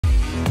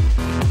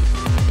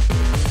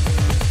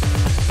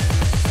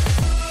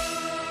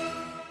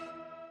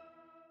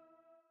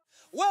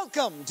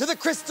Welcome to the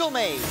Crystal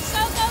Maze. Go,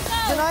 go,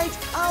 go! Tonight,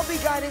 I'll be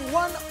guiding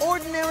one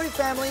ordinary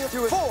family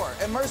through 4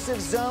 immersive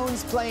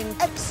zones playing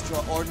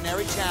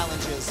extraordinary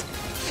challenges.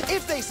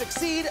 If they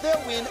succeed,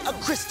 they'll win a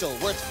crystal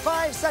worth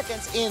 5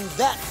 seconds in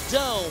that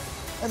dome.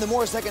 And the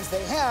more seconds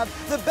they have,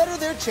 the better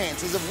their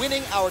chances of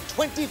winning our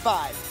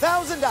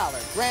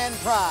 $25,000 grand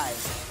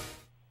prize.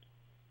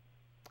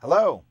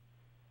 Hello.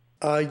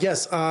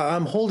 Yes,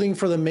 I'm holding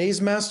for the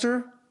Maze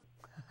Master.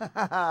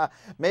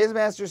 Maze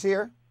Master's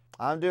here.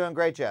 I'm doing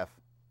great, Jeff.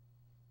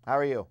 How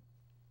are you?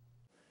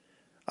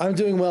 I'm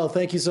doing well.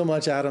 Thank you so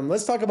much, Adam.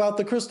 Let's talk about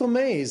the Crystal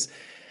Maze.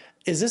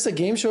 Is this a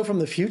game show from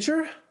the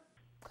future?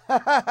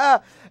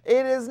 It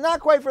is not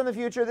quite from the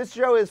future. This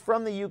show is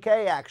from the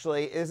UK,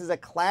 actually. This is a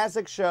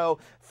classic show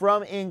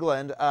from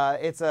England.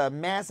 It's a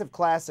massive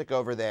classic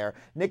over there.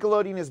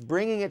 Nickelodeon is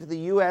bringing it to the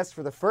US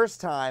for the first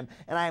time,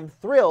 and I am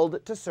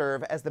thrilled to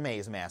serve as the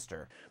Maze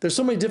Master. There's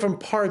so many different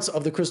parts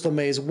of the Crystal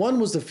Maze. One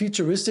was the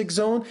futuristic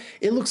zone.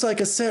 It looks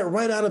like a set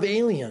right out of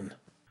Alien.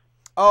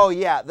 Oh,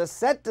 yeah. The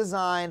set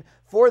design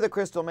for the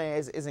Crystal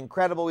Maze is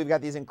incredible. We've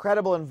got these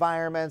incredible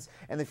environments,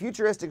 and the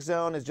futuristic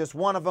zone is just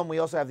one of them. We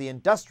also have the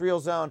industrial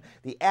zone,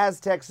 the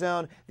Aztec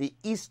zone, the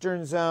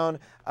Eastern zone,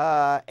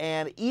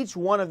 and each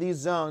one of these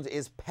zones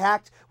is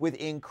packed with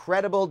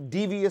incredible,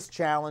 devious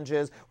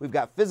challenges. We've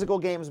got physical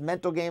games,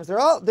 mental games. They're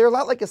a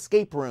lot like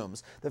escape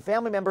rooms. The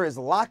family member is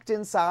locked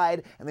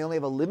inside, and they only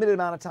have a limited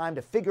amount of time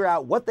to figure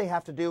out what they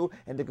have to do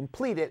and to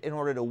complete it in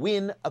order to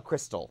win a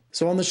crystal.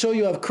 So on the show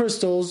you have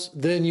crystals,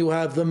 then you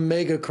have the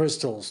mega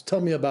crystals.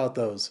 Tell me about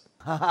those.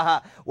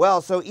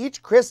 Well, so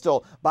each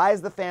crystal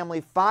buys the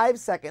family 5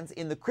 seconds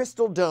in the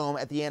crystal dome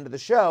at the end of the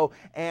show,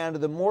 and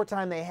the more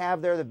time they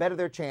have there, the better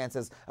their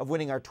chances of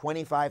winning our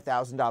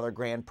 $25,000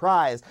 grand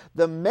prize.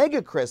 The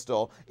mega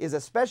crystal is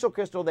a special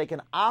crystal they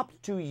can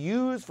opt to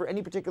use for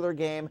any particular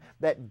game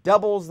that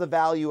doubles the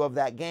value of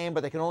that game,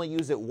 but they can only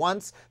use it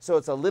once, so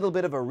it's a little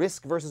bit of a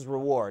risk versus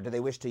reward. Do they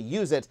wish to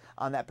use it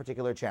on that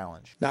particular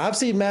challenge? Now, I've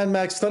seen Mad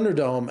Max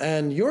Thunderdome,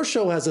 and your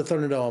show has a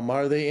Thunderdome.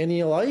 Are they any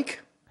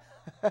alike?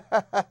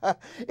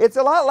 It's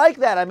a lot like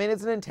that. I mean,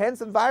 it's an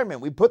intense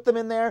environment. We put them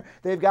in there.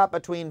 They've got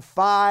between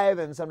 5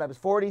 and sometimes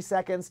 40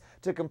 seconds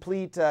to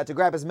complete, to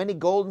grab as many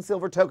gold and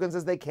silver tokens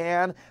as they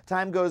can.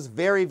 Time goes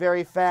very,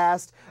 very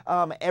fast.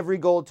 Every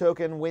gold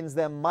token wins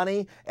them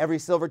money. Every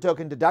silver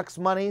token deducts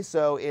money.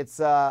 So it's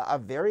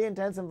a very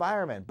intense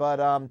environment.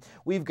 But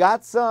we've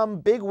got some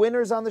big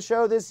winners on the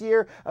show this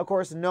year. Of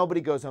course,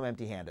 nobody goes home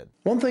empty-handed.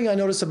 One thing I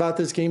noticed about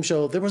this game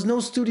show, there was no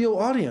studio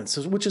audience,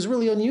 which is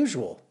really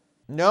unusual.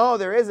 No,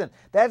 there isn't.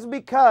 That's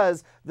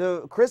because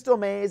the Crystal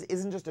Maze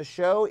isn't just a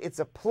show, it's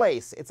a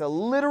place. It's a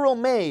literal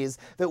maze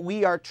that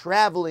we are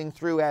traveling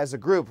through as a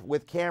group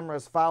with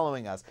cameras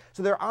following us.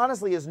 So there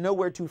honestly is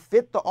nowhere to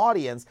fit the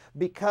audience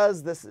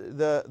because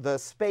the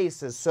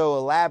space is so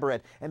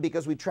elaborate and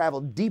because we travel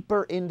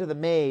deeper into the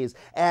maze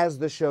as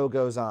the show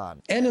goes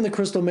on. And in the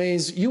Crystal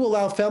Maze, you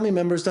allow family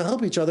members to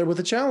help each other with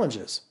the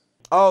challenges.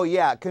 Oh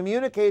yeah,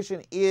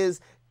 communication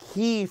is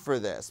key for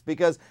this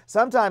because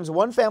sometimes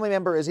one family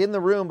member is in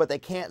the room but they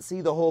can't see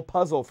the whole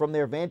puzzle from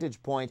their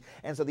vantage point,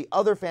 and so the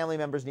other family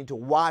members need to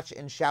watch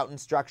and shout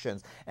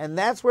instructions. And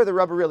that's where the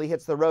rubber really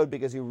hits the road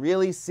because you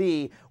really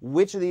see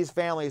which of these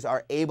families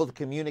are able to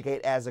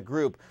communicate as a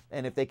group.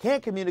 And if they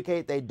can't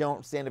communicate, they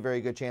don't stand a very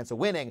good chance of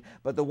winning.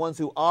 But the ones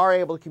who are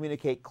able to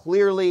communicate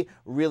clearly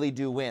really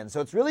do win.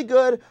 So it's really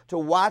good to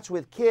watch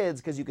with kids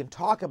because you can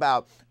talk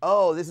about,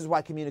 oh, this is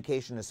why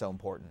communication is so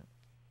important.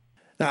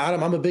 Now,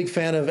 Adam, I'm a big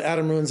fan of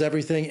Adam Ruins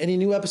Everything. Any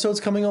new episodes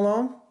coming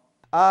along?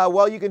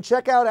 Well, you can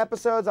check out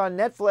episodes on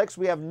Netflix.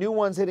 We have new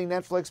ones hitting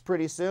Netflix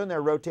pretty soon.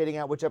 They're rotating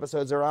out which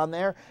episodes are on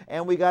there.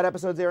 And we got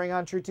episodes airing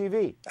on True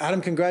TV.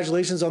 Adam,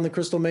 congratulations on the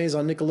Crystal Maze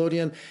on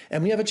Nickelodeon.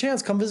 And when you have a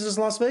chance, come visit us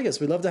in Las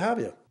Vegas. We'd love to have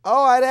you.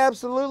 Oh, I'd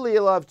absolutely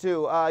love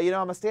to.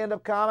 I'm a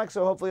stand-up comic,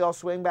 so hopefully I'll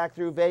swing back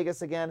through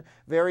Vegas again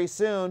very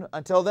soon.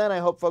 Until then, I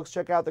hope folks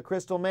check out the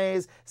Crystal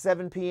Maze,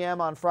 7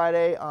 p.m. on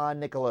Friday on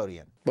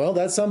Nickelodeon. Well,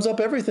 that sums up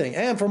everything.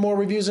 And for more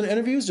reviews and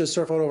interviews, just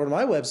surf on over to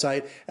my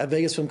website at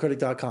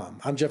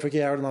vegasfilmcritic.com. I'm Jeffrey K.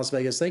 Howard in Las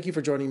Vegas. Thank you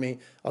for joining me.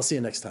 I'll see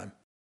you next time.